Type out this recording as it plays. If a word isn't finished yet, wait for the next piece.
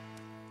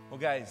Well,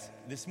 guys,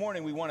 this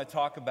morning we want to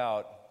talk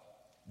about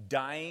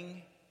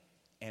dying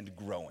and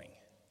growing.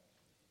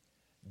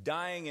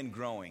 Dying and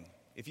growing.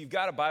 If you've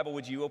got a Bible,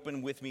 would you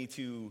open with me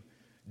to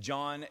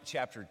John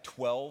chapter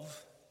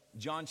 12?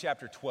 John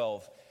chapter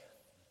 12.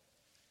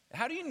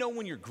 How do you know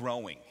when you're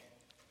growing?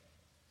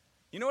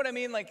 You know what I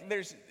mean? Like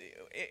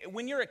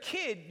when you're a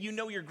kid, you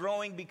know you're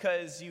growing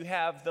because you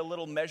have the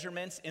little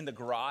measurements in the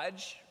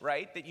garage,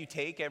 right? That you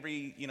take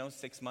every,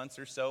 6 months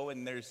or so,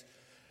 and there's,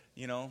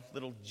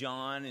 little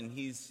John, and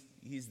he's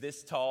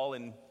this tall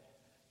in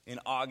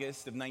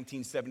August of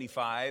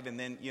 1975, and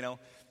then, you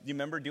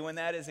remember doing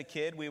that as a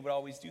kid? We would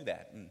always do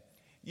that. And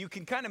you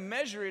can kind of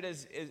measure it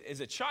as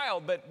a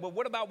child, but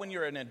what about when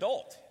you're an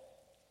adult?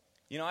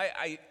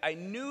 I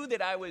knew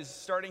that I was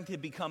starting to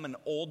become an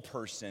old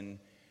person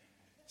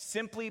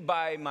simply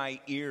by my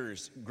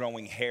ears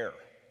growing hair.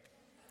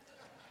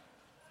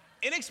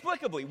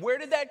 Inexplicably, where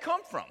did that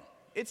come from?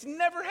 It's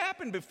never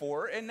happened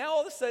before, and now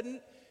all of a sudden,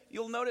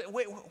 you'll notice,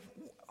 wait,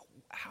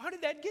 how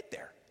did that get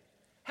there?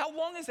 How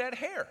long is that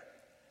hair?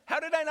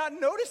 How did I not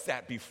notice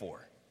that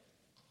before?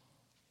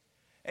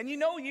 And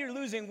you're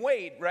losing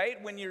weight,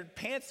 right, when your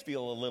pants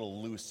feel a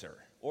little looser.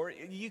 Or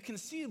you can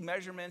see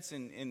measurements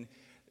in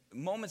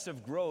moments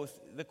of growth.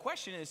 The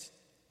question is,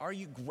 are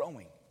you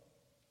growing?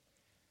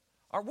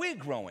 Are we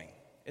growing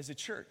as a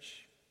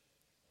church?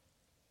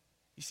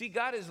 You see,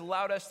 God has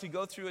allowed us to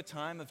go through a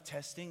time of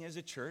testing as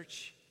a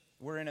church.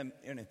 We're in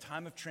a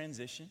time of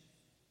transition.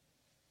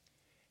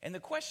 And the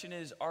question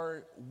is,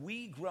 are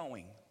we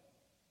growing?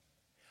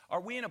 Are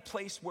we in a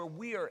place where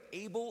we are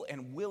able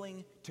and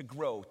willing to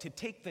grow, to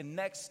take the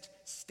next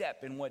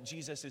step in what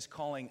Jesus is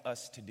calling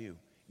us to do,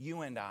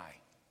 you and I?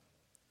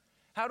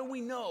 How do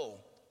we know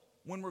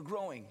when we're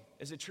growing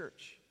as a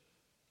church?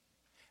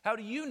 How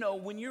do you know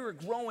when you're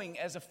growing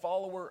as a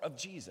follower of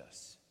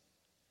Jesus?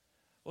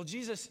 Well,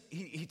 Jesus,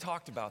 he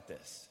talked about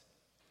this.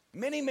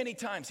 Many, many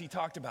times he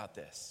talked about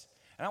this.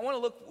 And I want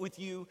to look with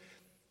you.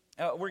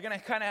 We're going to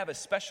kind of have a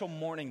special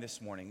morning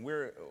this morning.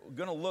 We're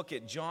going to look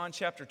at John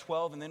chapter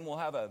 12, and then we'll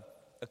have a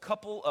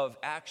couple of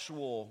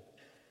actual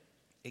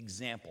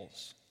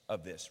examples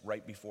of this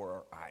right before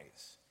our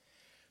eyes.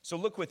 So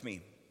look with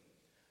me.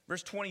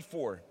 Verse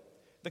 24.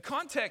 The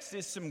context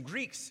is some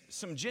Greeks,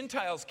 some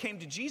Gentiles came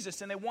to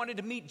Jesus, and they wanted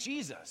to meet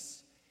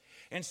Jesus.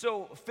 And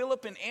so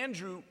Philip and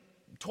Andrew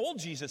told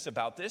Jesus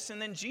about this,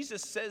 and then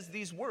Jesus says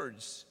these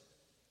words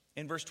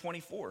in verse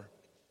 24.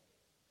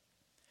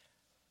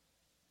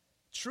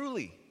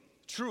 Truly,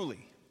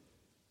 truly,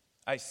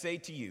 I say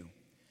to you,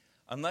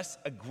 unless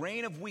a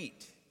grain of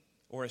wheat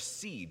or a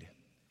seed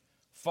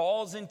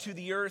falls into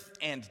the earth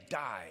and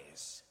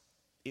dies,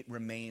 it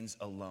remains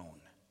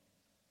alone.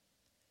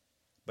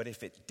 But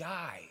if it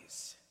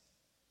dies,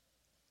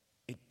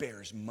 it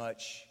bears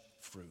much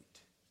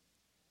fruit.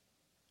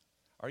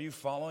 Are you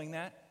following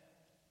that?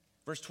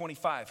 Verse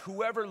 25,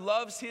 whoever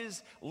loves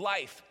his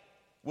life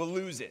will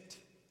lose it,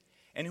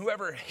 and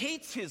whoever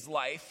hates his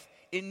life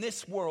in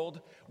this world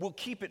will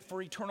keep it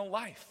for eternal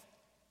life.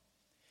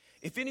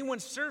 If anyone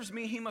serves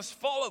me, he must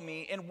follow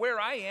me, and where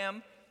I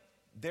am,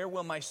 there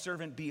will my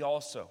servant be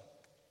also.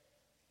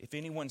 If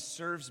anyone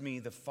serves me,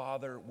 the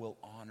Father will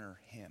honor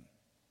him.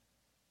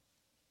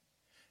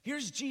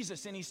 Here's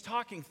Jesus, and he's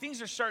talking.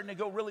 Things are starting to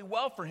go really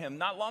well for him.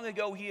 Not long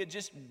ago, he had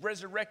just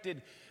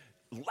resurrected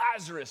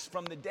Lazarus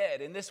from the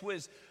dead, and this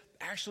was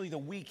actually the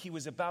week he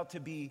was about to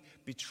be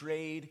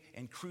betrayed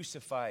and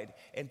crucified.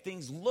 And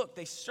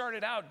they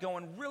started out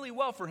going really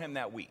well for him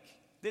that week,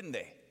 didn't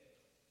they?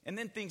 And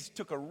then things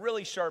took a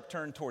really sharp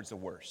turn towards the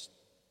worst.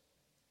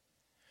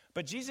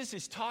 But Jesus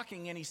is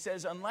talking, and he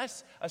says,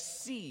 unless a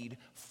seed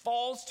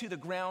falls to the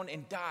ground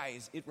and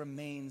dies, it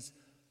remains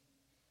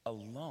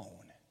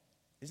alone.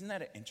 Isn't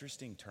that an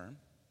interesting term?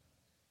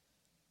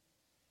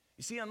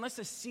 You see, unless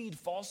a seed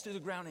falls to the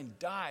ground and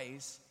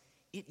dies,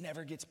 it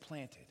never gets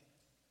planted.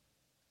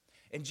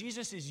 And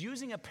Jesus is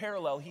using a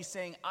parallel. He's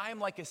saying, I'm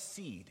like a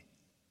seed.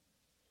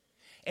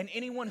 And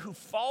anyone who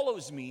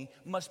follows me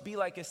must be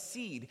like a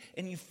seed.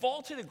 And you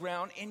fall to the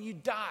ground and you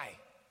die.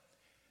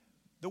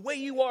 The way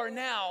you are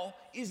now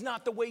is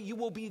not the way you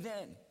will be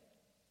then.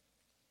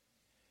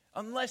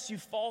 Unless you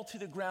fall to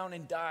the ground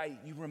and die,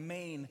 you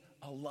remain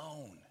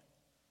alone.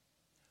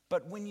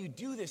 But when you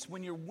do this,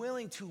 when you're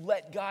willing to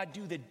let God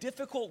do the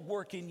difficult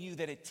work in you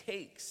that it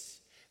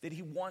takes, that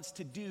he wants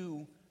to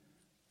do,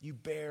 you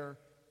bear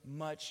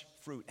much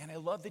fruit. And I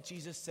love that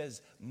Jesus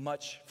says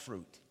much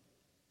fruit.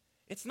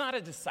 It's not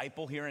a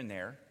disciple here and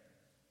there.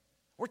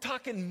 We're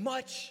talking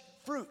much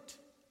fruit.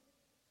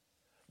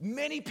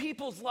 Many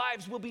people's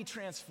lives will be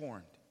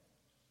transformed.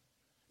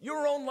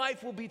 Your own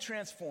life will be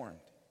transformed.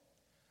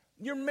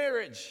 Your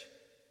marriage,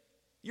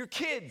 your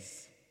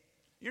kids,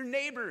 your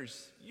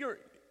neighbors, your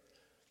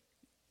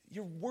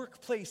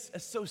workplace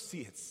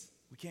associates.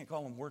 We can't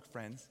call them work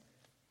friends.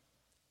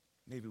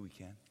 Maybe we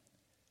can.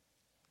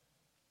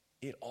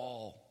 It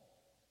all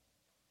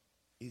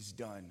is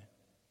done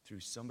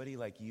through somebody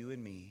like you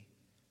and me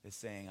that's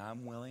saying,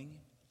 I'm willing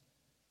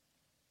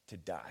to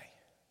die.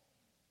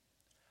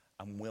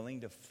 I'm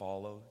willing to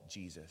follow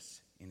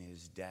Jesus in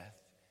his death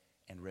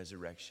and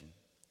resurrection.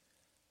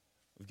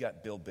 We've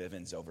got Bill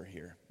Bivens over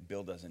here.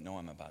 Bill doesn't know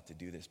I'm about to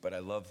do this, but I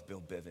love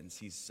Bill Bivens.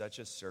 He's such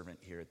a servant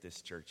here at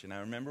this church. And I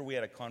remember we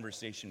had a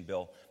conversation,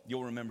 Bill.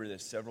 You'll remember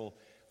this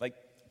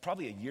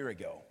probably a year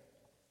ago.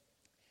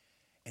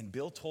 And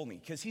Bill told me,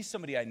 because he's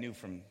somebody I knew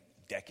from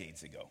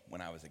decades ago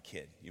when I was a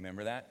kid. You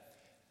remember that?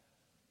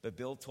 But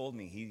Bill told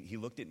me, he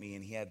looked at me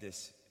and he had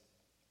this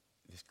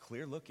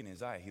clear look in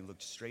his eye. He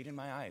looked straight in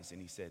my eyes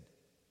and he said,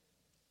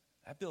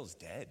 that Bill's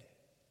dead.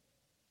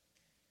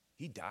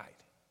 He died.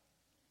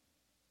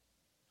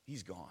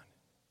 He's gone.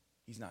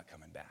 He's not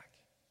coming back.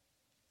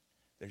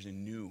 There's a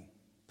new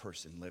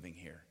person living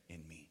here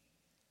in me.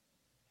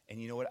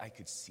 And you know what? I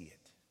could see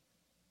it.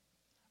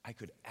 I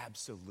could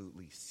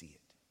absolutely see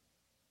it.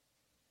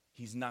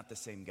 He's not the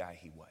same guy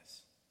he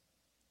was.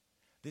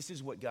 This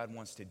is what God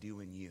wants to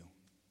do in you.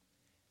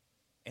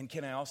 And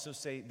can I also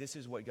say, this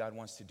is what God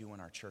wants to do in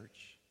our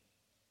church?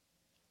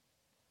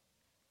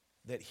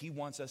 That he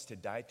wants us to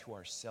die to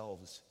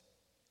ourselves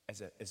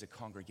as a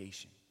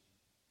congregation,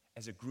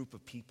 as a group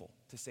of people,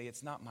 to say,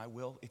 it's not my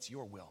will, it's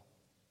your will.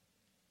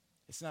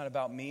 It's not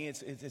about me,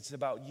 it's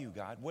about you,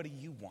 God. What do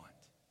you want?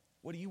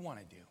 What do you want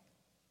to do?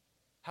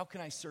 How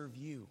can I serve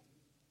you?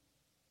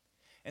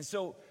 And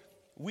so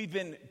we've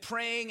been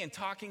praying and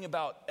talking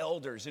about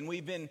elders, and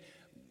we've been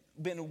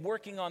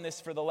working on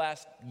this for the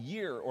last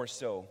year or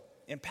so.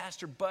 And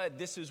Pastor Bud,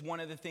 this is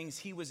one of the things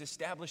he was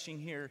establishing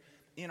here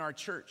in our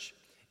church.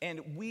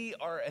 And we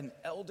are an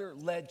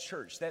elder-led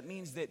church. That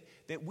means that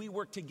we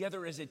work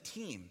together as a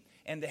team.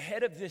 And the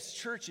head of this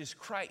church is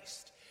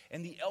Christ.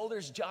 And the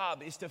elder's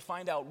job is to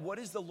find out what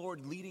is the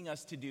Lord leading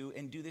us to do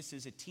and do this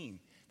as a team.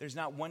 There's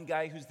not one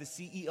guy who's the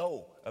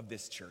CEO of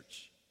this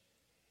church.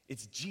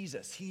 It's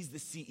Jesus. He's the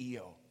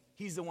CEO.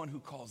 He's the one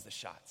who calls the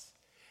shots.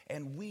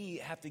 And we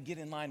have to get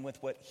in line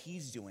with what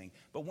he's doing.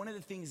 But one of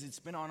the things that's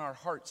been on our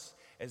hearts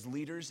as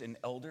leaders and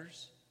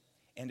elders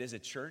and as a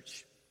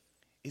church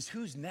is,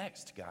 who's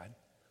next, God?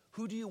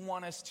 Who do you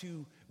want us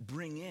to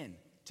bring in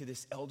to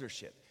this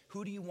eldership?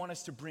 Who do you want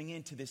us to bring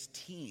into this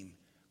team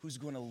who's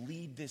going to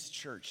lead this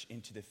church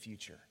into the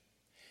future?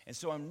 And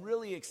so I'm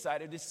really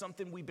excited. It's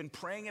something we've been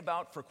praying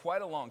about for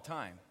quite a long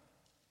time.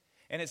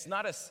 And it's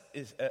not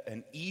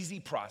an easy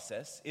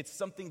process. It's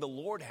something the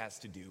Lord has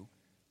to do.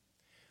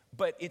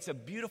 But it's a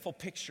beautiful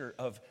picture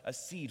of a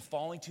seed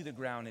falling to the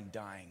ground and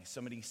dying.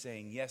 Somebody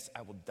saying, yes,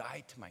 I will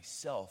die to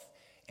myself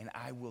and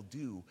I will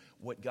do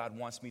what God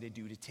wants me to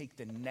do to take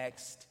the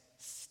next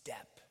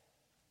step.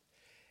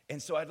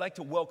 And so I'd like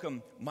to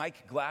welcome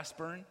Mike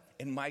Glassburn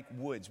and Mike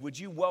Woods. Would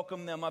you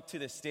welcome them up to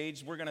the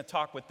stage? We're going to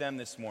talk with them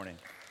this morning.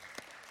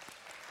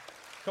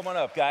 Come on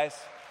up, guys.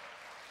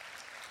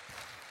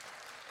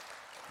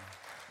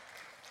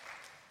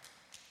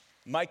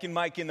 Mike and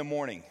Mike in the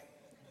morning.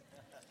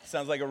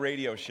 Sounds like a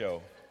radio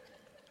show.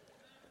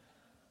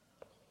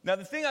 Now,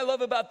 the thing I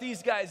love about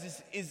these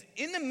guys is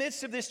in the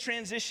midst of this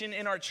transition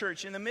in our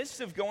church, in the midst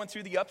of going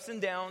through the ups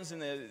and downs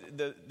and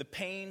the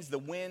pains, the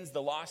wins,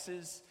 the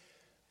losses,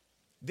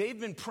 they've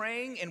been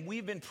praying and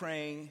we've been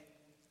praying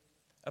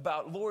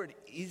about, Lord,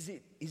 is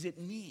it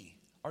me?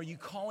 Are you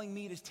calling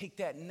me to take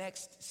that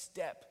next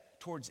step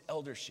towards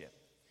eldership?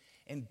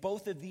 And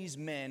both of these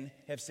men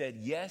have said,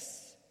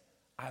 yes,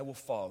 I will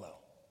follow.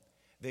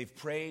 They've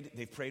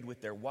prayed with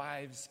their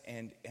wives,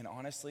 and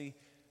honestly,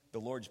 the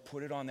Lord's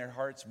put it on their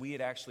hearts. We had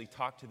actually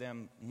talked to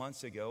them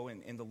months ago,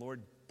 and the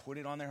Lord put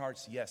it on their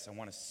hearts. Yes, I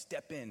want to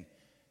step in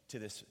to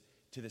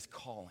this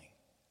calling.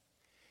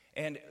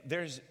 And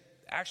there's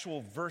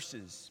actual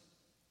verses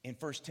in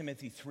 1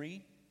 Timothy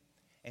 3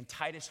 and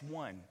Titus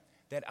 1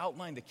 that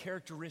outline the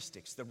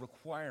characteristics, the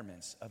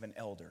requirements of an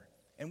elder.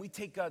 And we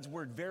take God's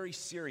word very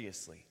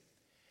seriously.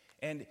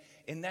 And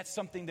that's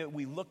something that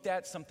we looked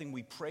at, something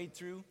we prayed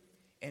through.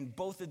 And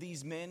both of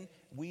these men,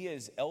 we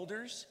as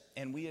elders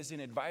and we as an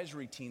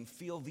advisory team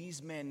feel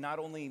these men not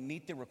only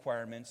meet the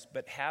requirements,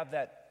 but have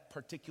that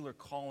particular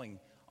calling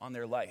on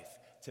their life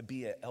to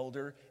be an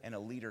elder and a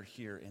leader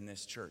here in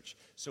this church.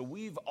 So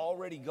we've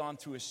already gone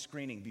through a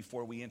screening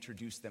before we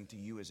introduce them to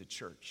you as a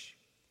church.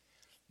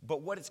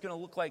 But what it's going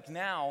to look like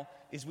now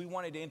is we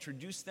wanted to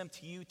introduce them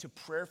to you to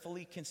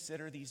prayerfully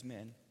consider these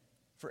men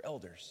for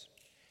elders.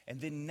 And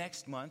then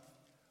next month,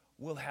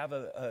 we'll have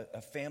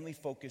a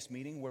family-focused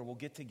meeting where we'll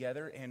get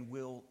together and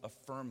we'll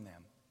affirm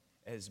them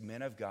as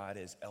men of God,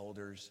 as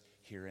elders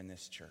here in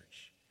this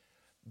church.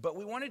 But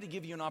we wanted to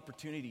give you an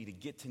opportunity to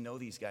get to know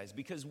these guys,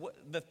 because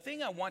the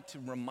thing I want to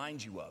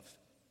remind you of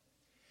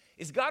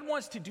is God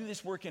wants to do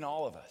this work in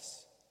all of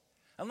us.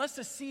 Unless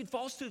the seed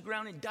falls to the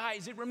ground and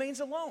dies, it remains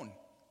alone.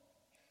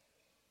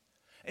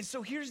 And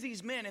so here's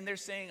these men, and they're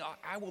saying,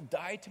 I will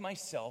die to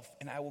myself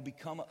and I will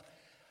become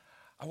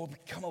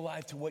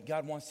alive to what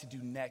God wants to do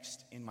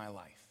next in my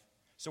life.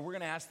 So we're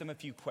going to ask them a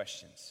few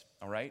questions,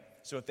 all right?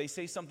 So if they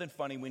say something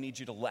funny, we need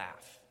you to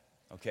laugh,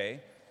 okay?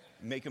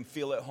 Make them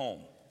feel at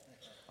home,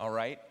 all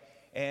right?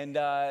 And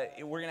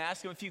we're going to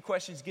ask them a few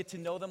questions, get to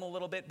know them a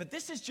little bit. But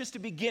this is just a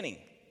beginning.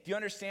 Do you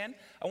understand?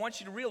 I want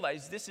you to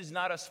realize this is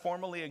not us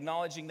formally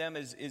acknowledging them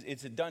as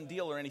it's a done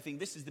deal or anything.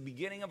 This is the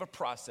beginning of a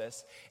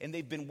process, and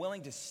they've been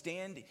willing to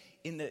stand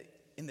in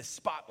the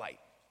spotlight,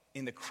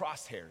 in the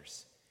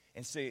crosshairs,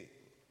 and say,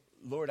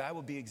 Lord, I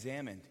will be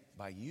examined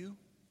by you,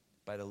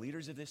 by the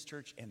leaders of this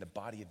church, and the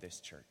body of this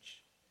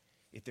church.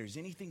 If there's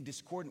anything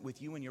discordant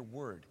with you and your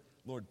word,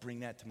 Lord, bring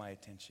that to my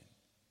attention.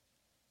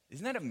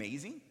 Isn't that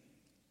amazing?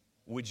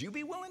 Would you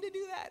be willing to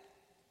do that?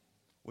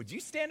 Would you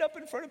stand up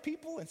in front of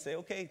people and say,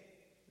 okay,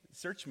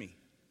 search me,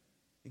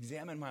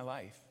 examine my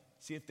life,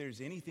 see if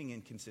there's anything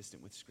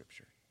inconsistent with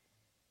Scripture?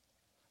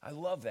 I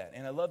love that,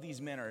 and I love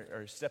these men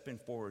are stepping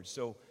forward.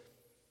 So,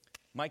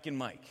 Mike and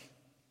Mike,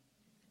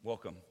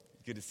 welcome.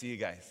 Good to see you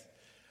guys.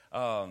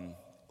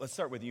 Let's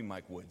start with you,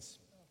 Mike Woods.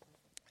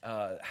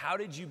 How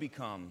did you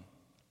become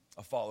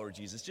a follower of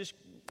Jesus? Just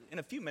in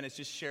a few minutes,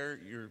 just share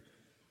your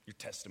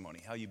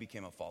testimony, how you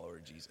became a follower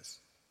of Jesus.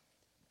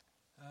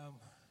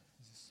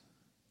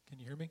 Can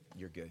you hear me?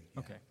 You're good. Yeah.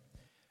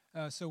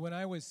 Okay. So when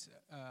I was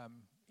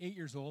 8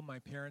 years old, my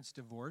parents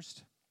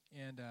divorced,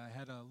 and I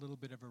had a little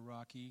bit of a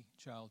rocky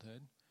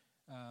childhood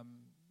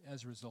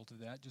as a result of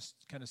that, just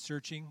kind of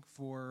searching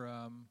for,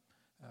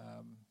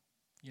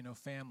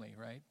 family,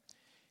 right?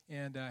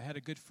 And I had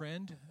a good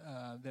friend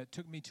that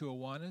took me to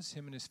Awanas,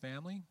 him and his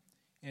family,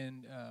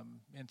 and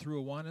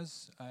through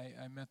Awanas,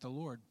 I met the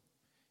Lord.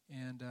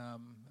 And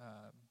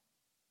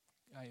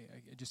I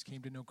just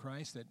came to know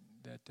Christ,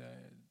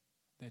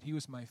 that He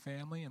was my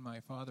family and my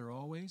Father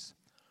always,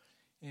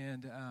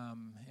 and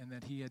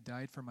that He had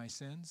died for my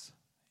sins,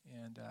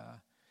 and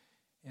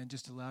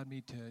just allowed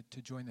me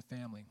to join the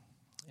family.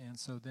 And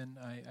so then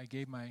I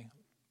gave my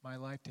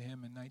life to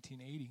Him in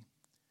 1980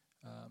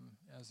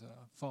 as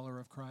a follower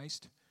of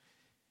Christ,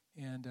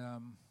 and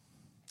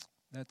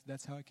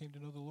that's how I came to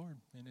know the Lord.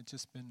 And it's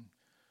just been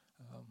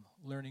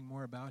learning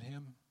more about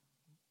Him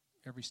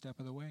every step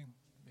of the way,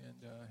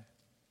 and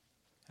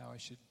how I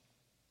should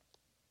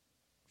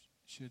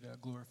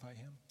glorify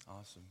Him.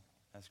 Awesome.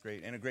 That's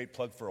great. And a great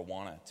plug for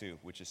Awana, too,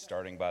 which is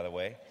starting, by the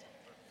way.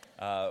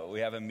 We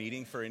have a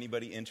meeting for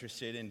anybody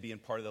interested in being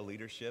part of the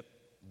leadership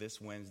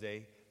this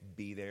Wednesday.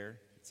 Be there.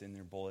 It's in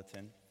their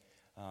bulletin.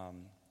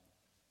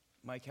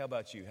 Mike, how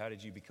about you? How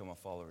did you become a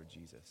follower of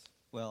Jesus?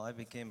 Well, I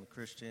became a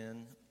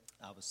Christian.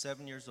 I was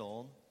 7 years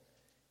old.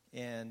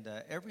 And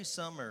every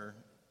summer,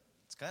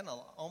 it's kind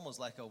of almost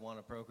like a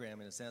Awana program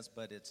in a sense,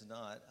 but it's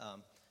not.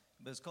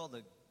 But it's called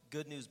the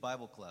Good News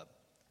Bible Club.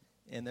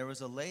 And there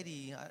was a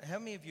lady, how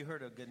many of you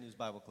heard of Good News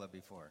Bible Club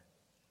before?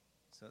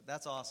 So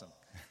that's awesome.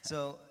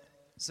 So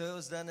it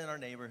was done in our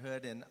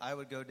neighborhood, and I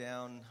would go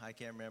down, I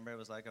can't remember, it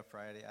was like a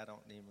Friday, I don't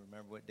even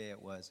remember what day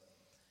it was.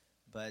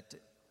 But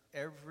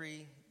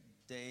every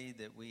day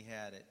that we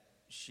had it,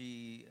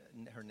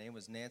 her name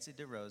was Nancy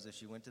DeRosa,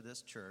 she went to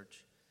this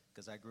church,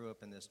 because I grew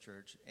up in this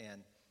church,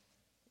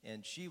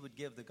 and she would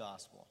give the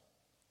gospel.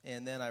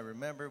 And then I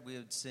remember we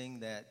would sing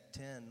that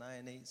 10,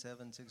 9, 8,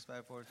 7, 6,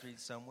 5, 4, 3,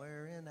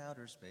 somewhere in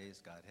outer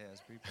space God has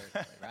prepared for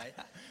me, right?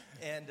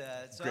 And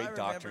so great I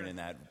doctrine in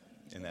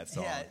that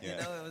song.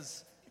 Yeah,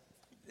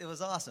 it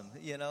was awesome,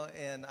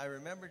 and I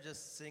remember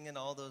just singing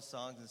all those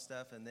songs and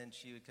stuff, and then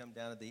she would come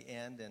down at the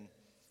end,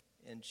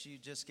 and she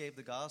just gave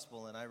the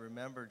gospel, and I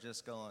remember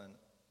just going,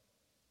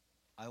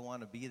 I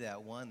want to be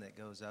that one that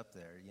goes up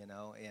there,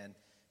 and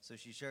so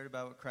she shared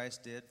about what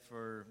Christ did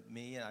for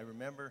me, and I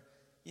remember,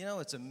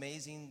 it's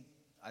amazing.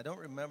 I don't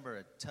remember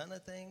a ton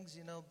of things,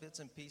 bits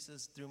and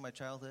pieces through my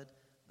childhood,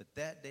 but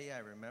that day I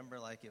remember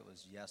like it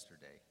was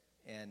yesterday.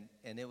 And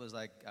it was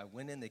like I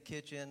went in the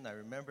kitchen. I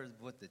remember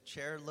what the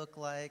chair looked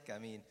like. I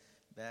mean,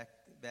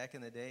 back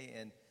in the day,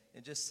 and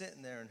just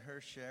sitting there and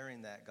her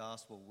sharing that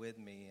gospel with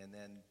me, and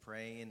then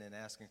praying and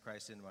asking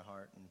Christ into my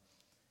heart,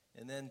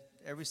 and then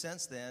ever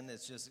since then,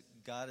 it's just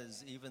God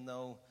is, even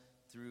though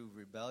through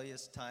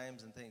rebellious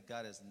times and things,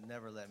 God has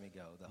never let me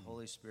go. The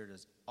Holy Spirit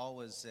has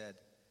always said,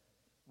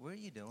 "Where are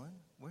you doing?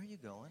 Where are you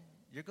going?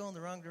 You're going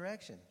the wrong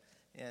direction."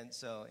 And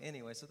so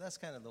anyway, so that's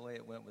kind of the way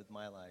it went with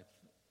my life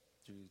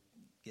through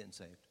getting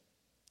saved.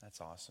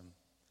 That's awesome.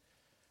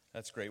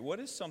 That's great. What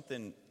is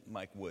something,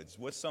 Mike Woods,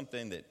 what's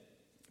something that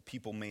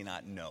people may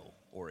not know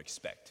or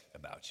expect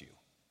about you?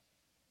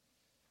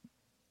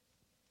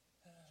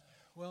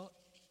 Well,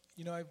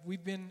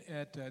 we've been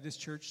at this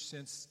church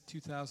since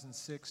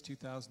 2006,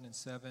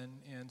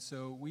 2007, and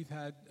so we've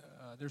had,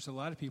 there's a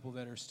lot of people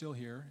that are still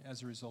here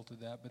as a result of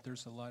that, but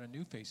there's a lot of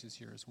new faces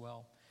here as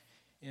well.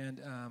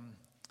 And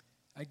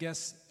I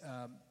guess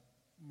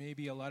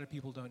maybe a lot of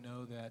people don't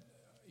know that,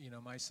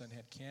 my son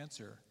had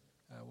cancer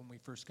when we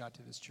first got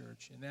to this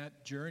church. And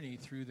that journey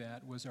through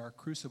that was our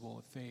crucible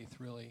of faith,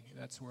 really.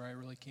 That's where I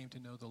really came to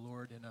know the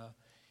Lord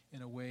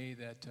in a way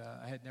that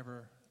I had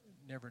never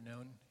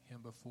known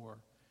Him before.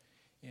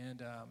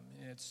 And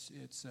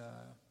it's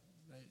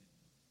I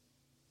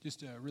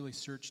just really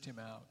searched Him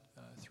out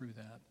through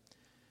that.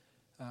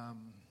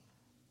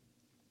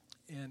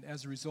 And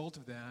as a result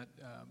of that,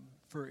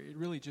 it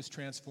really just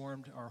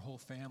transformed our whole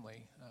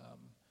family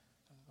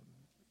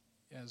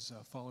as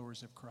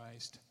followers of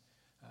Christ.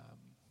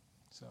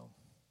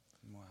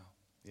 Wow.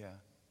 Yeah.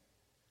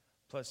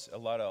 Plus, a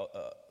lot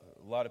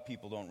of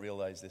people don't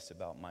realize this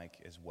about Mike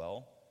as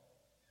well,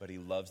 but he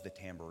loves the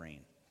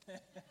tambourine.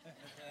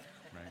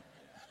 Right?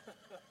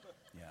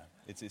 Yeah,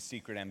 it's his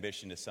secret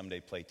ambition to someday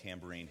play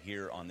tambourine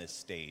here on this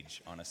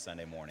stage on a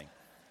Sunday morning.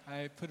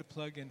 I put a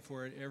plug in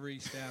for it every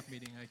staff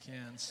meeting I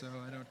can, so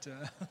I don't...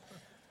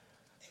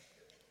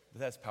 But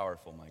that's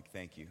powerful, Mike.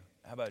 Thank you.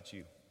 How about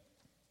you?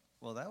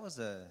 Well, that was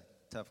a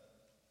tough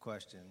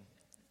question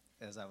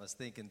as I was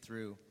thinking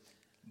through.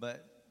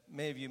 But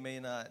many of you may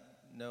not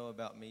know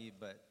about me,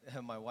 but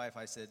my wife,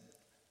 I said,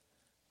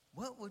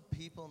 what would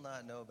people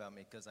not know about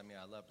me? Because, I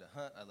love to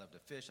hunt, I love to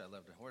fish, I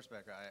love to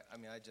horseback. I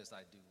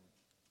do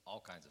all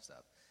kinds of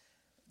stuff.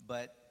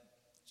 But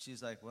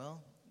she's like,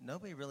 well,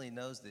 nobody really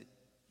knows that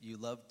you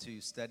love to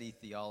study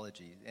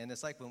theology. And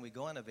it's like when we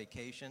go on a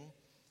vacation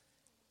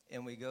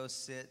and we go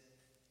sit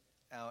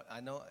out. I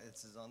know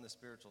this is on the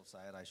spiritual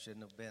side. I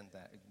shouldn't have went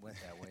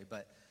that way.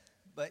 But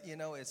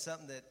it's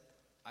something that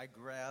I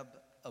grab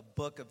a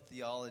book of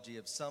theology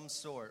of some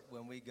sort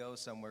when we go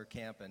somewhere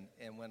camping.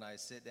 And when I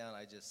sit down,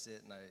 I just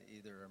sit and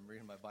I'm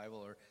reading my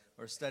Bible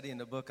or studying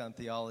a book on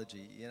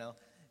theology,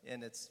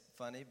 And it's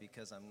funny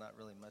because I'm not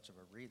really much of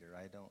a reader.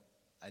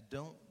 I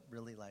don't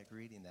really like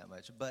reading that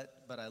much, but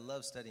I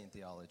love studying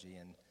theology,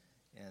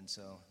 and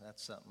so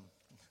that's something.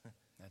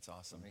 That's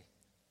awesome. For me.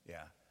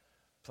 Yeah.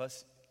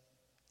 Plus,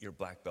 you're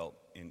black belt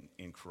in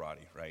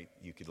karate, right?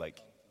 You could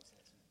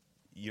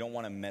you don't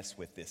want to mess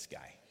with this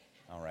guy,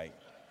 all right?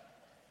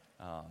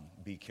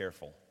 Be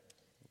careful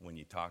when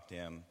you talk to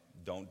him.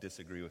 Don't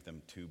disagree with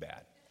him too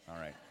bad, all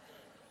right?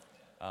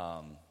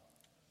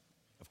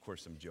 Of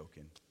course, I'm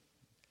joking.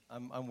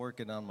 I'm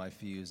working on my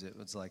fuse. It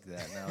was like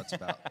that. Now it's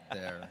about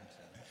there.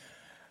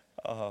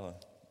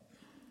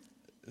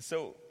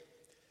 So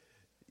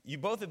you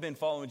both have been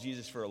following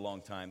Jesus for a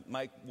long time.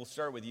 Mike, we'll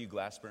start with you,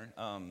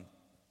 Glassburn.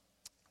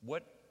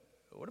 What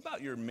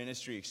about your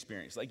ministry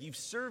experience? You've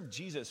served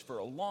Jesus for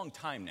a long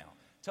time now.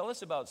 Tell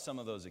us about some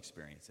of those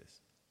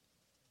experiences.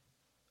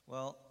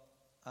 Well,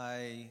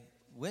 I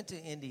went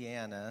to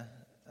Indiana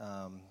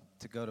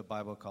to go to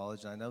Bible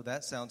college. I know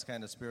that sounds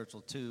kind of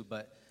spiritual too,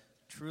 but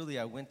truly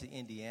I went to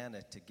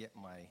Indiana to get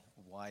my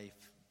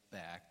wife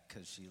back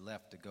because she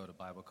left to go to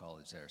Bible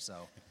college there.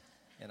 So,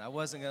 and I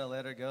wasn't going to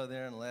let her go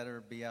there and let her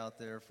be out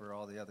there for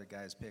all the other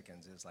guys'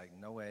 pickings. It's like,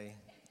 no way,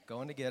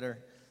 going to get her.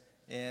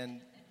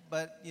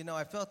 But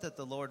I felt that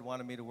the Lord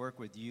wanted me to work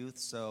with youth,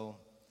 so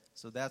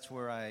that's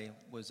where I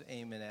was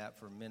aiming at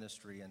for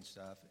ministry and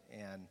stuff.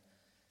 And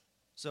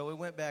so we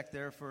went back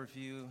there for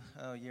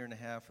a year and a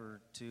half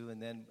or two,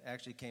 and then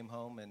actually came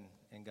home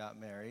and got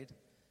married.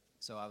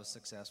 So I was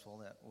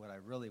successful at what I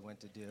really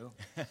went to do.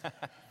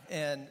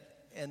 and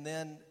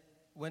then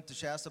went to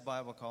Shasta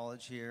Bible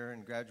College here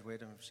and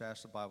graduated from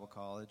Shasta Bible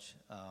College.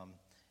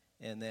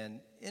 And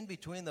then in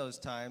between those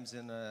times,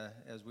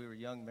 as we were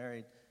young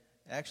married,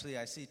 actually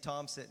I see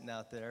Tom sitting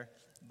out there,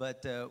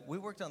 but we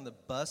worked on the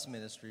bus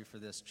ministry for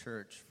this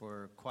church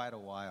for quite a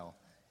while.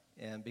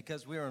 And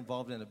because we were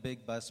involved in a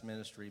big bus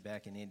ministry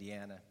back in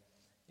Indiana.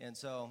 And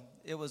so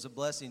it was a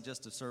blessing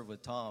just to serve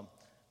with Tom.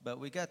 But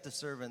we got to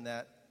serve in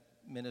that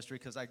ministry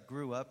because I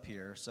grew up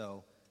here,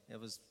 so it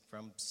was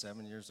from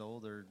 7 years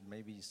old or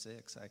maybe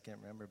 6, I can't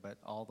remember, but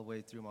all the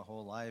way through my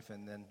whole life.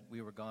 And then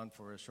we were gone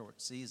for a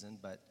short season,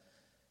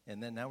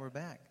 and then now we're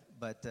back.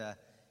 But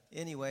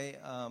anyway,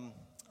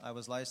 I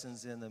was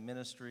licensed in the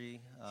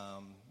ministry,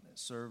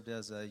 served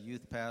as a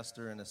youth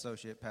pastor and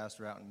associate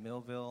pastor out in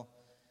Millville,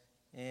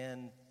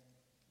 and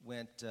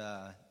went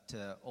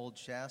to Old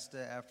Shasta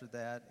after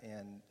that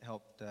and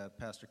helped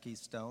Pastor Keith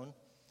Stone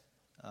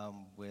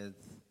with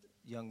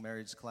young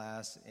marrieds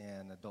class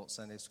and adult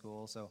Sunday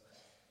school. So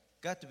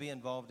got to be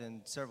involved in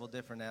several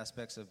different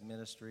aspects of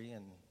ministry.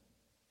 And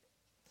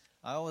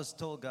I always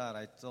told God,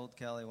 I told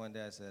Kelly one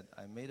day, I said,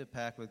 I made a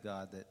pact with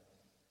God that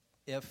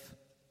if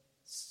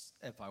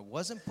I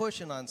wasn't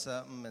pushing on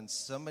something and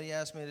somebody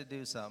asked me to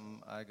do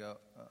something, I go,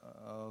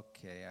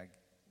 okay,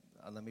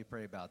 let me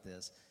pray about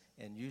this.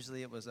 And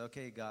usually it was,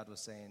 okay, God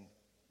was saying,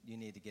 you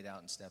need to get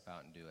out and step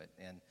out and do it.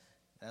 And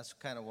that's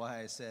kind of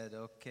why I said,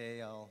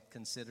 okay, I'll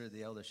consider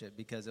the eldership,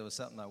 because it was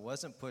something I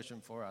wasn't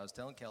pushing for. I was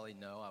telling Kelly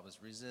no. I was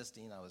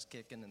resisting. I was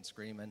kicking and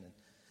screaming.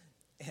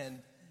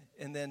 And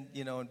then,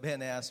 and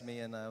Ben asked me,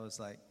 and I was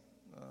like,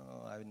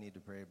 oh, I need to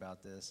pray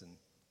about this. And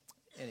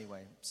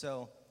anyway,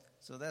 so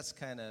that's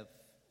kind of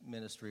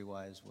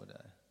ministry-wise what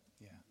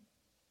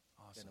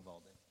I've been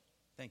involved in.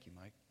 Thank you,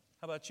 Mike.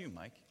 How about you,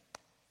 Mike?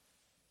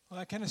 Well,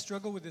 I kind of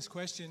struggle with this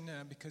question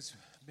because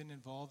I've been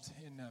involved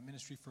in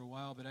ministry for a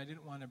while, but I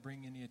didn't want to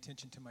bring any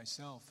attention to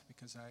myself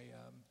because I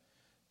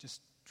just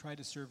try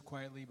to serve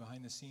quietly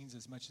behind the scenes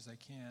as much as I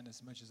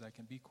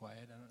can be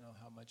quiet. I don't know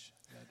how much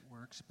that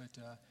works, but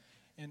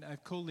and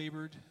I've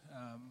co-labored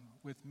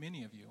with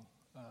many of you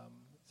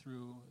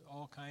through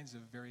all kinds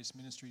of various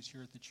ministries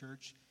here at the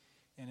church,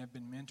 and have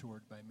been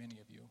mentored by many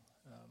of you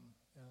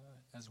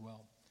as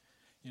well.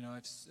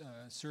 I've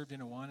served in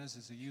Awanas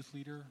as a youth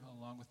leader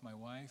along with my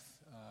wife.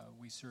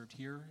 We served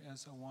here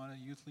as Awana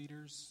youth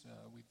leaders.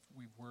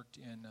 We've worked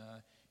in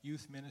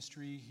youth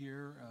ministry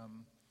here.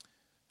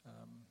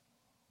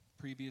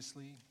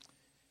 previously.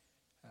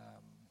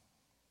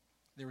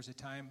 There was a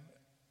time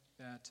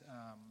that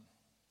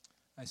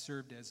I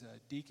served as a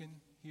deacon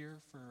here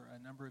for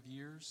a number of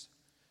years.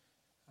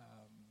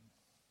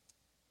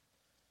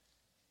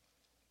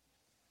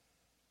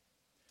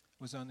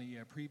 Was on the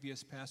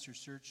previous pastor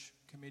search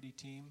committee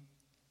team.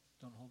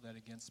 Don't hold that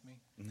against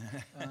me.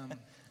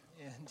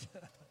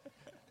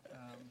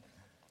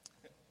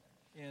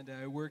 And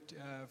I worked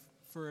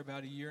for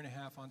about a year and a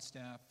half on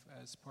staff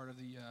as part of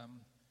the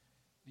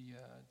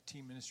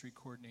team ministry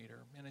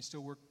coordinator, and I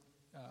still work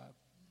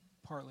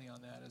partly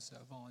on that as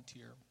a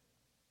volunteer.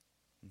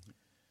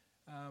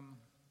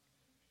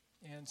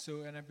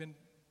 And I've been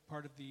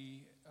part of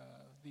the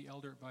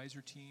elder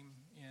advisor team,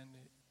 and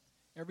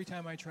every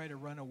time I try to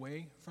run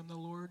away from the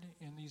Lord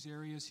in these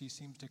areas, He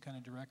seems to kind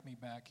of direct me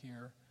back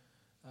here.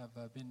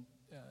 I've been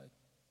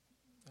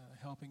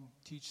helping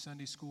teach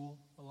Sunday school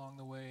along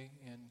the way,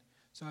 and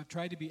so I've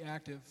tried to be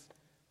active,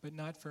 but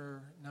not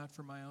for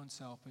my own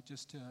self, but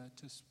just to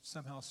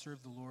somehow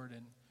serve the Lord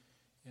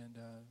and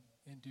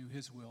do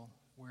His will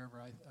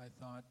wherever I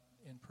thought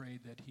and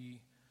prayed that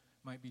He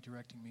might be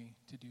directing me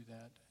to do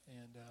that.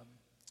 And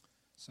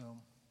so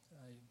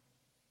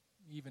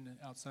even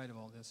outside of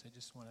all this, I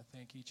just want to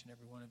thank each and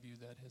every one of you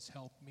that has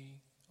helped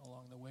me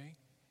along the way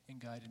and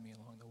guided me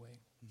along the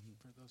way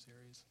for those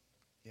areas.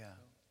 Yeah. So.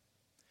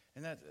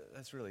 And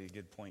that's really a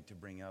good point to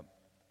bring up,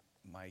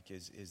 Mike,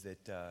 is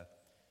that,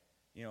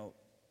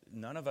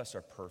 none of us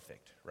are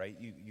perfect, right?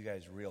 You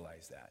guys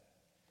realize that.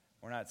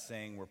 We're not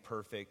saying we're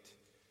perfect.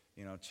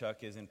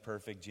 Chuck isn't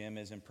perfect. Jim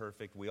isn't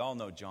perfect. We all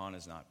know John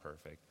is not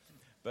perfect.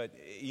 But,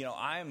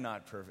 I am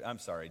not perfect. I'm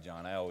sorry,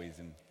 John. I always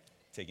am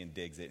taking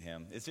digs at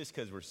him. It's just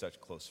because we're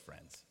such close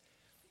friends.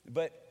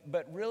 But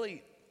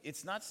really,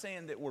 it's not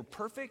saying that we're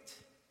perfect,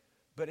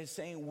 but it's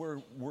saying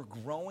we're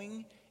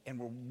growing and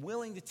we're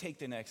willing to take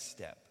the next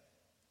step.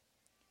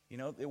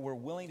 That we're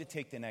willing to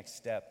take the next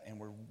step, and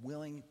we're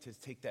willing to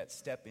take that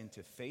step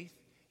into faith,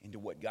 into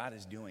what God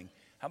is doing.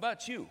 How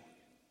about you?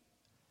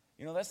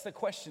 That's the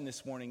question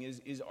this morning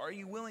is are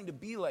you willing to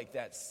be like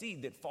that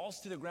seed that falls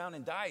to the ground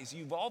and dies?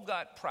 You've all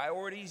got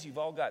priorities. You've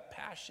all got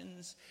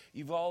passions.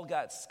 You've all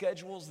got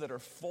schedules that are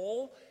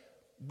full.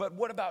 But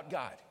what about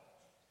God?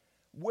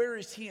 Where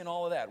is He in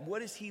all of that?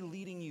 What is He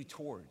leading you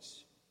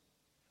towards?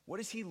 What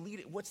is He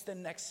leading? What's the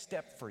next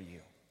step for you?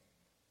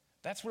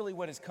 That's really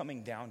what it's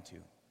coming down to.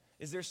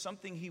 Is there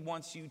something He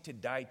wants you to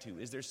die to?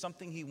 Is there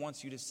something He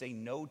wants you to say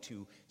no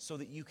to so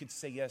that you could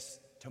say yes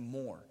to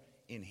more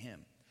in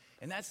Him?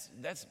 And that's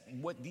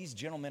what these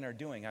gentlemen are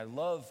doing. I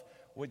love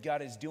what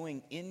God is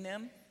doing in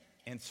them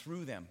and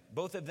through them.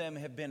 Both of them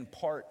have been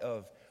part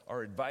of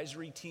our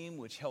advisory team,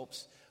 which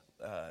helps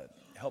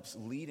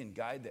lead and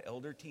guide the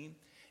elder team.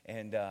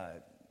 And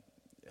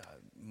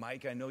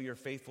Mike, I know you're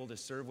faithful to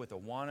serve with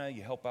Awana.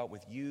 You help out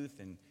with youth.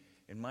 And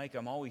Mike,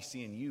 I'm always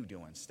seeing you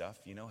doing stuff,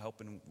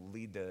 helping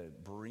lead the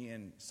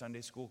Berean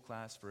Sunday school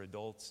class for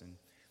adults. And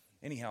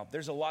anyhow,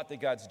 there's a lot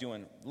that God's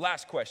doing.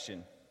 Last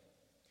question.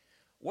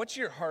 What's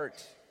your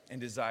heart and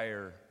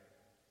desire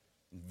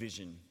and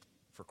vision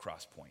for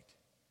Crosspoint?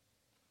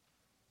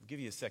 I'll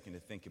give you a second to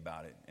think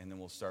about it, and then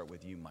we'll start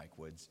with you, Mike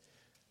Woods.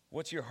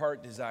 What's your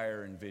heart,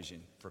 desire, and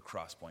vision for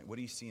Crosspoint? What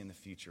do you see in the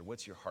future?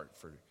 What's your heart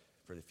for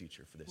the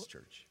future for this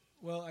church?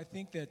 Well, I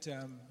think that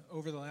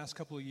over the last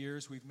couple of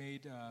years, we've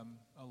made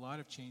a lot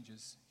of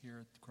changes here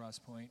at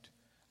Crosspoint.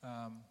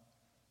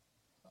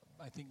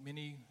 I think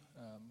many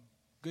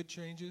good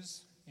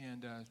changes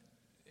and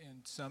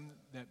some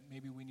that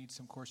maybe we need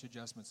some course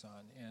adjustments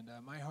on. And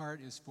my heart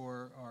is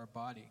for our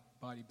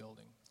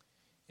bodybuilding.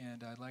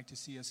 And I'd like to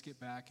see us get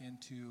back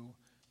into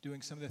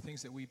doing some of the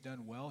things that we've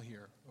done well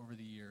here over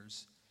the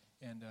years.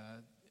 And,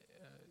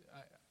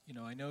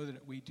 I know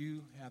that we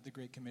do have the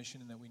Great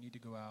Commission and that we need to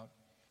go out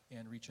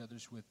and reach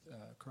others with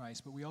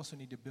Christ, but we also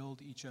need to build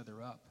each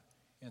other up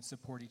and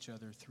support each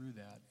other through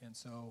that. And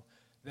so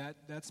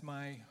that's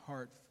my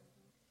heart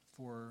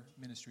for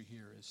ministry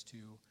here is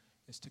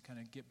to kind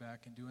of get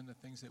back and doing the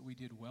things that we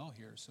did well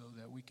here so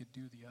that we could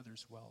do the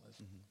others well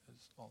as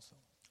also.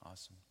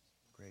 Awesome.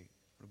 Great.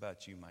 What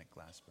about you, Mike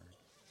Glassberg?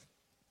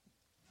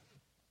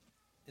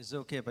 Is it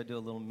okay if I do a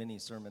little mini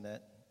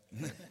sermonette?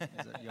 Is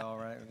you all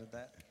right with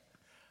that?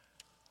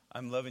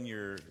 I'm loving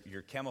your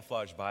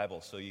camouflage Bible,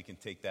 so you can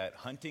take that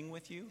hunting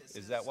with you.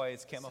 Is that why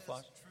it's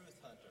camouflage? It says Truth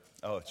Hunter.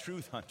 Oh,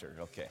 Truth Hunter.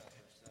 Okay.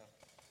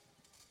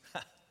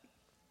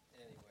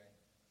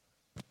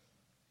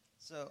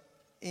 So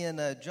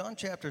in John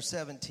chapter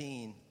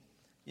 17,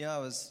 I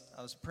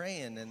was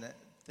praying and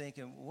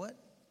thinking, what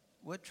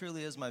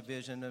truly is my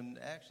vision? And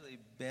actually,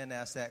 Ben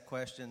asked that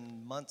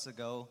question months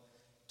ago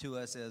to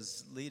us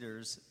as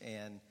leaders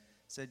and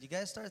said, you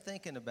guys start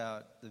thinking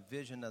about the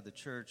vision of the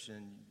church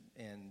and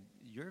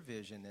your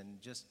vision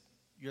and just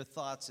your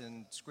thoughts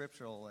in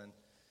scriptural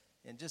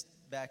and just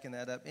backing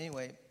that up.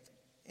 Anyway,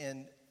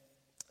 in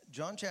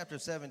John chapter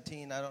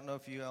 17, I don't know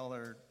if you all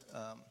are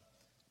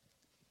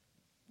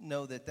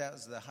know that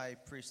was the high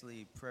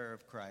priestly prayer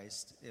of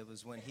Christ. It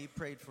was when he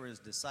prayed for his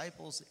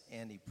disciples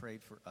and he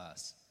prayed for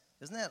us.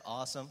 Isn't that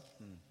awesome?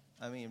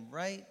 I mean,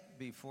 right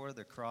before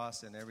the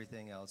cross and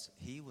everything else,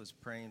 he was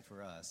praying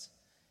for us.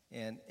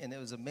 And it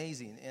was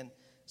amazing. And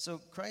so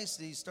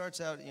Christ, he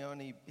starts out,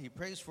 and he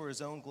prays for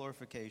his own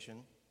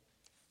glorification.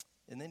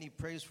 And then he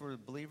prays for the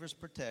believer's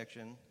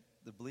protection,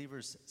 the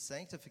believer's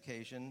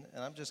sanctification.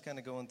 And I'm just kind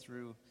of going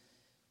through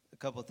a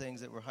couple of things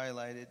that were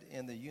highlighted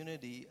in the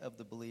unity of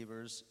the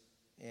believers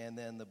and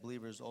then the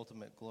believer's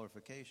ultimate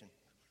glorification.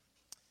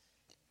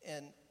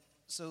 And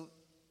so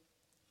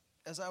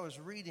as I was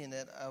reading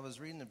it, I was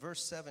reading in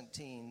verse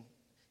 17.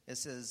 It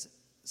says,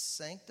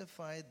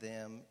 sanctify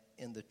them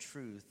in the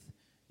truth.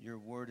 Your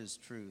word is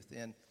truth.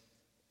 And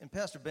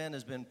Pastor Ben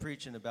has been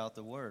preaching about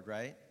the word,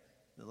 right?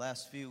 The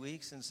last few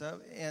weeks and stuff.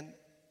 And,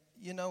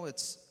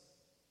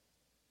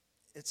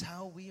 it's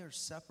how we are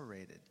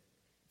separated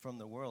from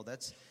the world.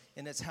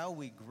 And it's how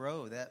we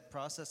grow, that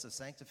process of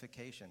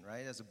sanctification,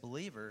 right? As a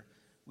believer,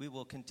 we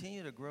will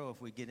continue to grow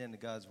if we get into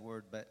God's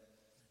word,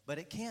 but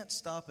it can't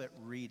stop at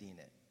reading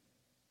it.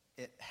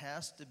 It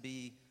has to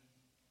be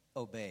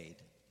obeyed.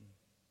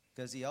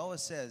 Because he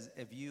always says,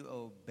 if you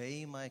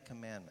obey my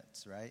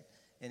commandments, right?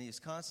 And he's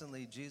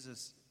constantly,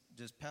 Jesus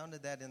just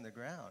pounded that in the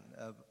ground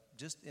of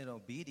just in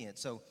obedience.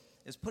 So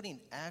it's putting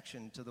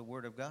action to the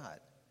word of God.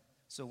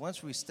 So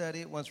once we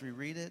study it, once we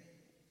read it,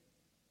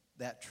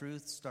 that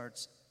truth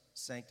starts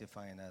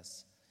sanctifying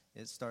us.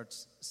 It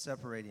starts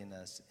separating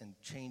us and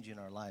changing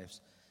our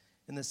lives.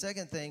 And the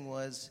second thing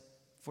was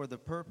for the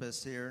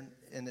purpose here,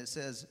 and it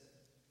says,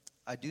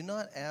 I do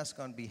not ask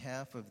on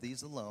behalf of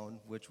these alone,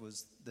 which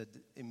was the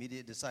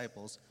immediate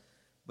disciples,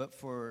 but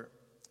for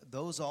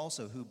those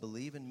also who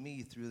believe in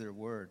me through their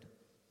word.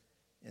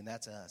 And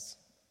that's us.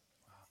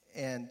 Wow.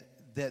 And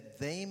that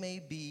they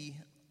may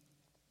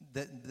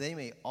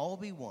all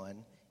be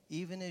one,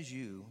 even as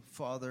you,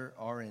 Father,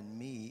 are in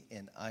me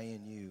and I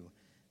in you,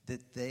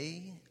 that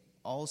they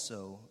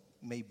also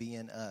may be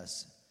in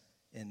us.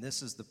 And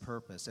this is the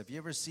purpose. If you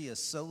ever see a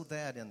so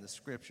that in the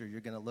scripture, you're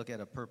going to look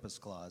at a purpose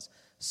clause.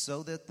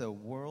 So that the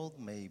world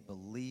may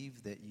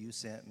believe that you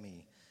sent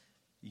me.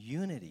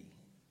 Unity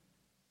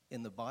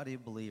in the body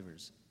of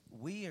believers.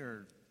 We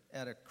are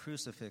at a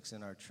crucifix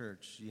in our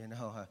church,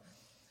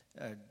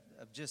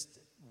 of just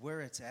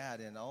where it's at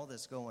and all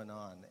that's going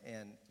on.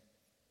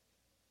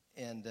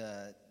 And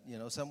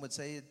some would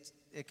say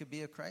it could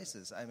be a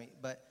crisis. I mean,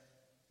 but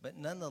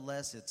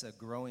nonetheless, it's a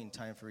growing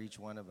time for each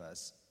one of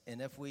us. And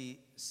if we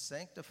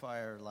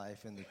sanctify our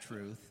life in the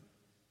truth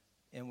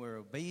and we're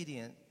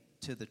obedient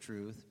to the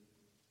truth,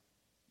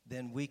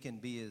 then we can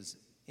be as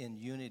in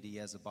unity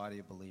as a body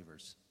of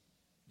believers.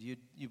 Do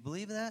you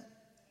believe that?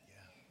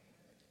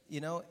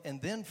 Yeah. And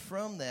then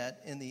from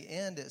that, in the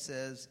end, it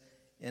says,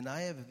 and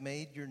I have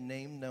made your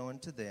name known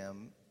to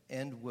them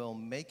and will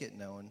make it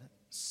known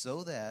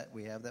so that,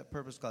 we have that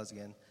purpose clause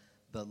again,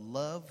 the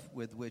love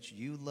with which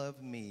you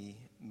love me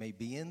may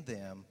be in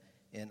them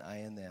and I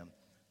in them.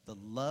 The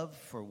love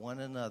for one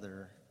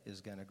another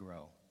is going to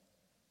grow.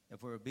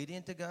 If we're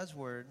obedient to God's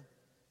word,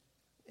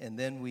 and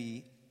then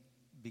we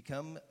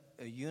become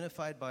a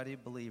unified body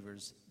of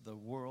believers, the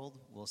world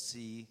will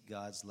see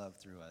God's love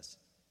through us.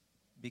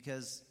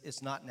 Because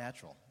it's not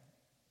natural.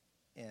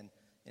 And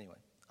anyway,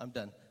 I'm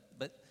done.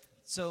 But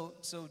so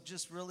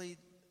just really,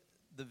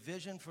 the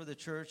vision for the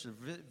church, the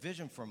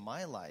vision for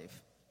my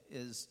life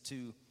is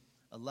to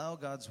allow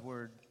God's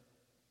word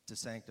to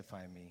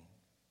sanctify me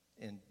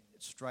and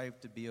strive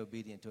to be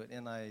obedient to it,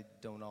 and I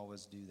don't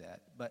always do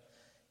that.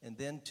 And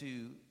then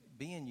to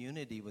be in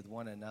unity with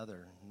one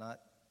another, not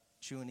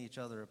chewing each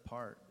other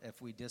apart if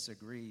we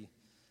disagree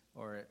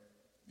or,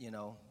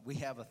 we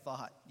have a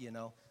thought,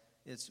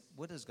 it's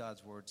what does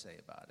God's word say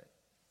about it?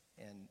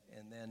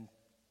 And then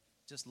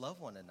just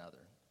love one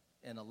another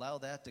and allow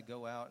that to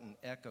go out and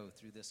echo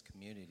through this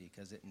community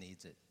because it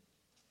needs it.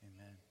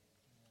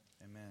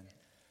 Amen.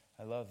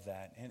 I love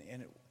that.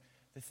 And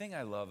the thing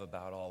I love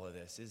about all of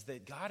this is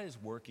that God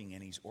is working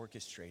and he's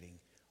orchestrating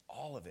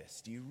all of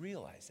this. Do you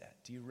realize that?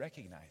 Do you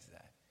recognize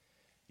that?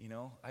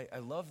 I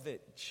love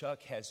that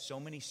Chuck has so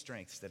many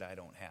strengths that I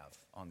don't have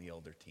on the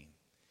elder team.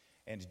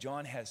 And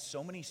John has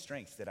so many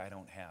strengths that I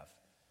don't have.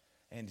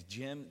 And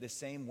Jim, the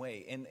same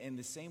way. And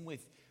the same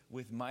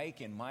with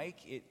Mike. And Mike,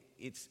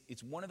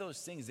 it's one of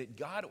those things that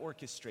God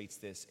orchestrates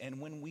this. And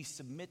when we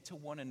submit to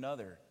one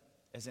another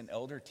as an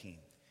elder team,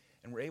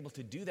 and we're able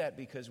to do that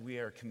because we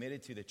are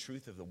committed to the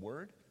truth of the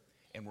word,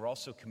 and we're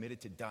also committed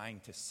to dying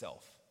to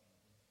self.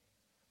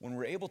 When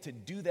we're able to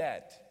do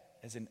that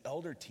as an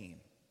elder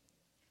team,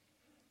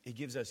 it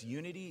gives us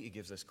unity, it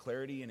gives us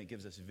clarity, and it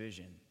gives us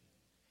vision.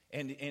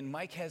 And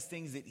Mike has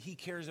things that he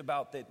cares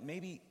about that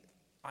maybe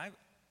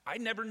I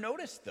never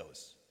noticed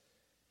those.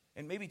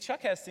 And maybe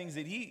Chuck has things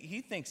that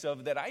he thinks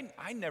of that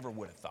I never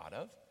would have thought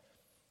of.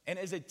 And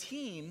as a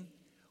team,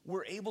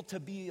 we're able to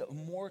be a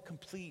more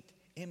complete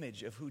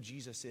image of who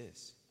Jesus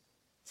is,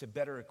 to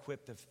better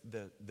equip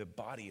the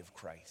body of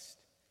Christ.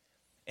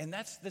 And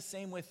that's the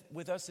same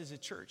with us as a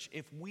church.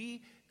 If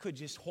we could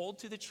just hold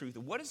to the truth,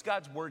 what does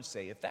God's word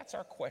say? If that's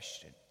our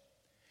question,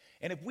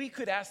 and if we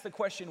could ask the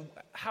question,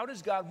 how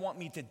does God want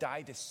me to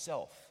die to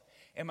self?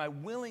 Am I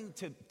willing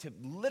to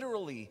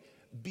literally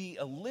be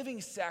a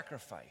living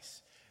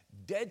sacrifice,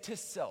 dead to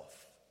self.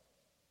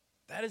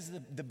 That is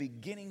the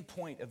beginning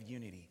point of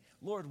unity.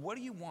 Lord, what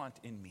do you want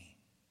in me?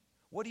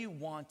 What do you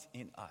want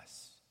in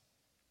us?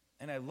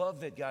 And I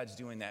love that God's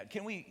doing that.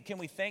 Can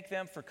we thank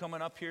them for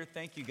coming up here?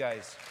 Thank you,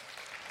 guys.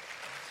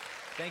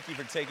 Thank you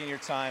for taking your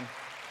time.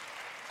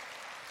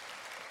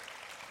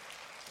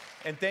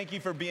 And thank you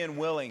for being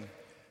willing.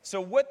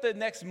 So what the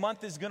next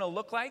month is going to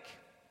look like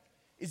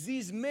is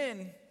these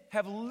men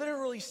have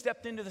literally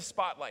stepped into the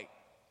spotlight.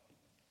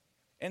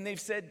 And they've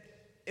said,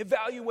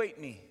 evaluate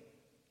me.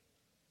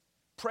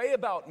 Pray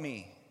about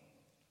me.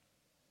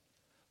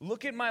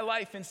 Look at my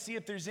life and see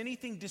if there's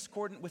anything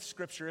discordant with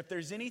Scripture, if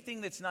there's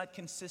anything that's not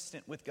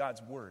consistent with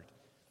God's Word,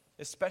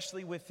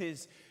 especially with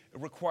His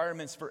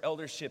requirements for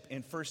eldership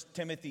in 1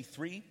 Timothy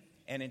 3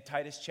 and in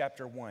Titus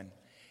chapter 1.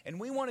 And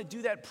we want to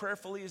do that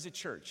prayerfully as a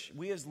church.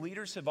 We as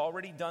leaders have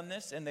already done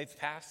this, and they've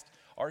passed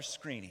our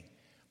screening.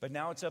 But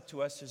now it's up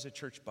to us as a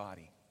church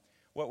body.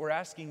 What we're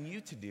asking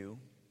you to do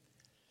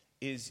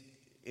is,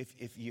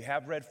 if you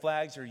have red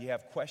flags or you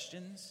have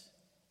questions,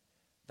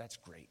 that's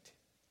great.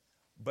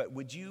 But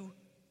would you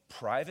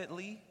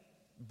privately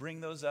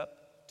bring those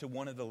up to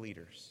one of the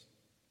leaders?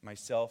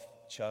 Myself,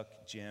 Chuck,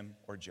 Jim,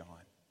 or John.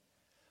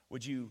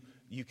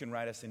 You can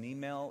write us an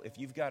email. If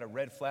you've got a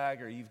red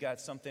flag or you've got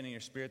something in your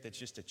spirit that's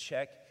just a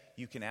check,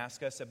 you can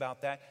ask us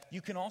about that.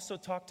 You can also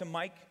talk to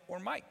Mike or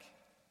Mike.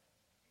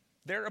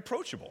 They're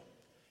approachable.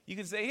 You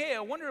can say, hey,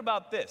 I wonder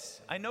about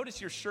this. I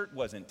noticed your shirt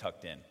wasn't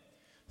tucked in.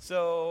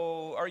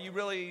 So do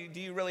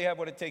you really have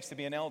what it takes to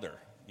be an elder?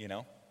 You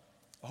know?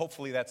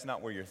 Hopefully that's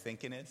not where your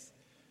thinking is.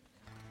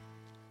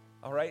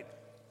 All right?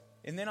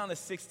 And then on the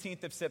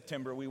 16th of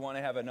September, we want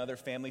to have another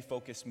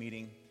family-focused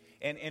meeting.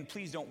 And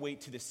please don't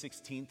wait to the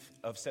 16th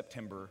of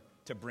September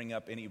to bring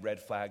up any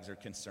red flags or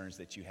concerns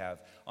that you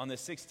have. On the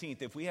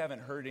 16th, if we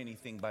haven't heard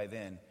anything by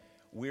then,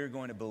 we're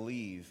going to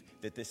believe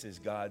that this is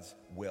God's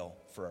will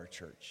for our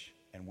church.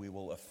 And we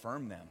will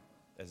affirm them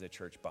as a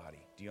church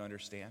body. Do you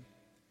understand?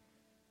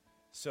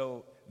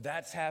 So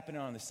that's happening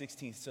on the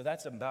 16th. So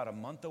that's about a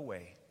month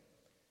away.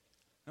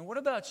 And what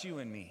about you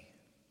and me?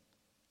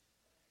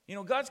 You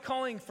know, God's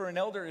calling for an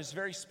elder is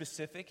very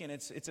specific, and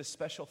it's a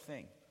special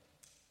thing.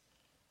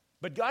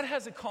 But God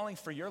has a calling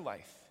for your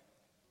life.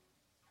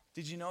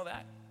 Did you know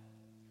that?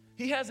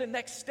 He has a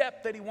next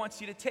step that He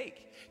wants you to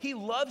take. He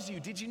loves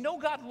you. Did you know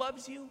God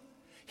loves you?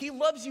 He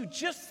loves you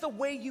just the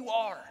way you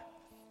are,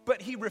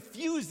 but He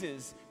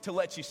refuses to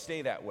let you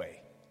stay that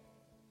way.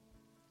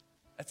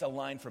 That's a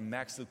line from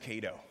Max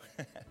Lucado,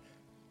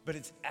 but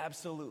it's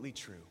absolutely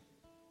true.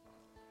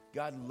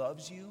 God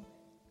loves you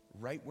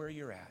right where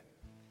you're at,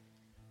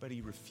 but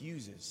He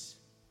refuses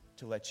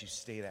to let you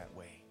stay that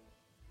way.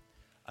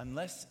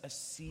 Unless a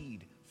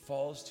seed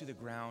falls to the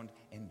ground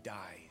and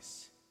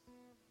dies,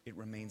 it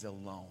remains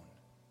alone.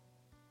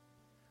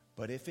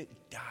 But if it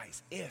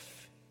dies,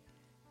 if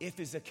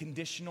is a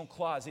conditional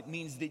clause, it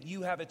means that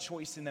you have a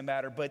choice in the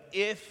matter. But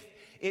if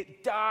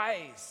it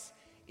dies,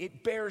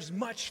 it bears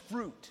much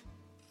fruit.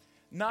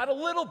 Not a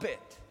little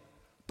bit,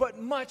 but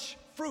much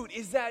fruit.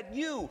 Is that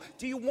you?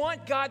 Do you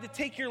want God to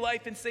take your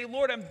life and say,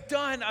 Lord, I'm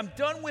done. I'm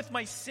done with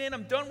my sin.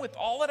 I'm done with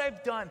all that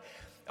I've done.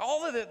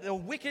 All of the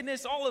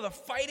wickedness, all of the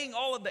fighting,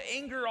 all of the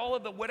anger, all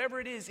of the whatever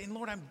it is. And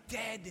Lord, I'm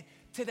dead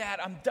to that.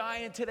 I'm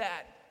dying to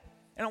that.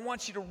 And I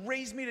want you to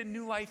raise me to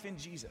new life in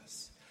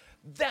Jesus.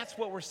 That's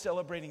what we're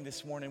celebrating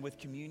this morning with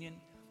communion.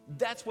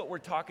 That's what we're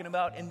talking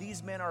about. And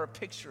these men are a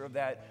picture of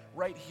that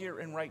right here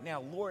and right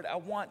now. Lord,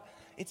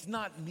 it's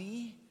not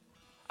me.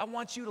 I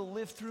want you to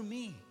live through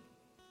me.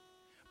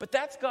 But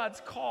that's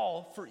God's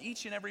call for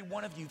each and every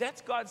one of you.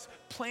 That's God's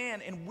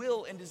plan and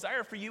will and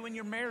desire for you in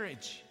your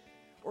marriage,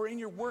 or in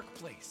your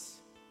workplace,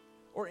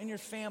 or in your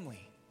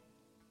family.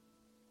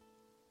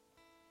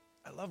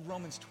 I love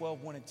Romans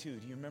 12, 1 and 2.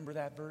 Do you remember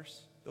that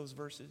verse, those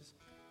verses?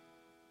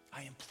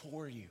 I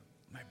implore you,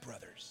 my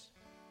brothers,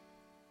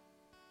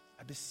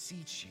 I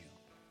beseech you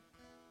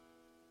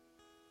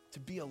to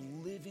be a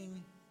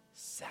living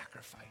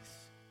sacrifice,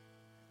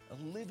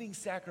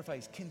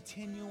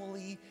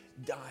 continually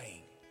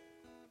dying.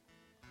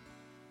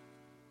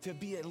 To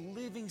be a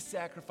living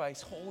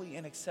sacrifice, holy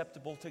and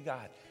acceptable to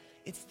God.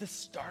 It's the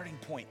starting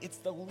point. It's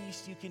the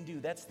least you can do.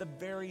 That's the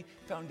very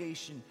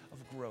foundation of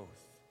growth.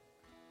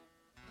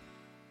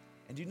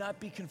 And do not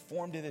be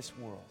conformed to this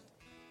world,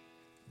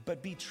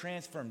 but be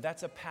transformed.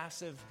 That's a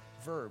passive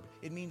verb.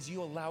 It means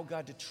you allow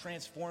God to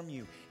transform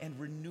you and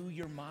renew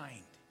your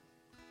mind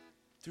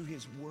through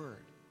His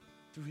Word,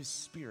 through His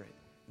Spirit,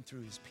 and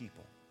through His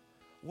people.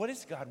 What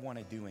does God want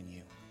to do in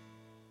you?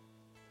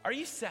 Are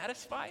you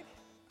satisfied?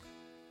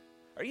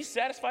 Are you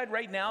satisfied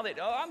right now that,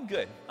 I'm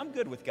good. I'm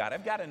good with God.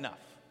 I've got enough.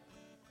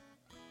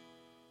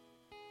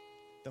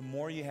 The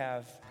more you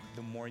have,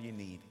 the more you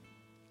need.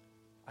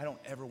 I don't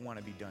ever want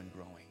to be done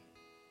growing.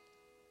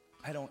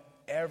 I don't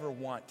ever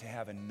want to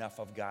have enough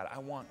of God. I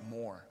want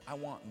more. I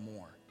want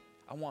more.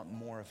 I want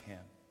more of Him.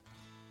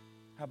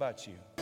 How about you?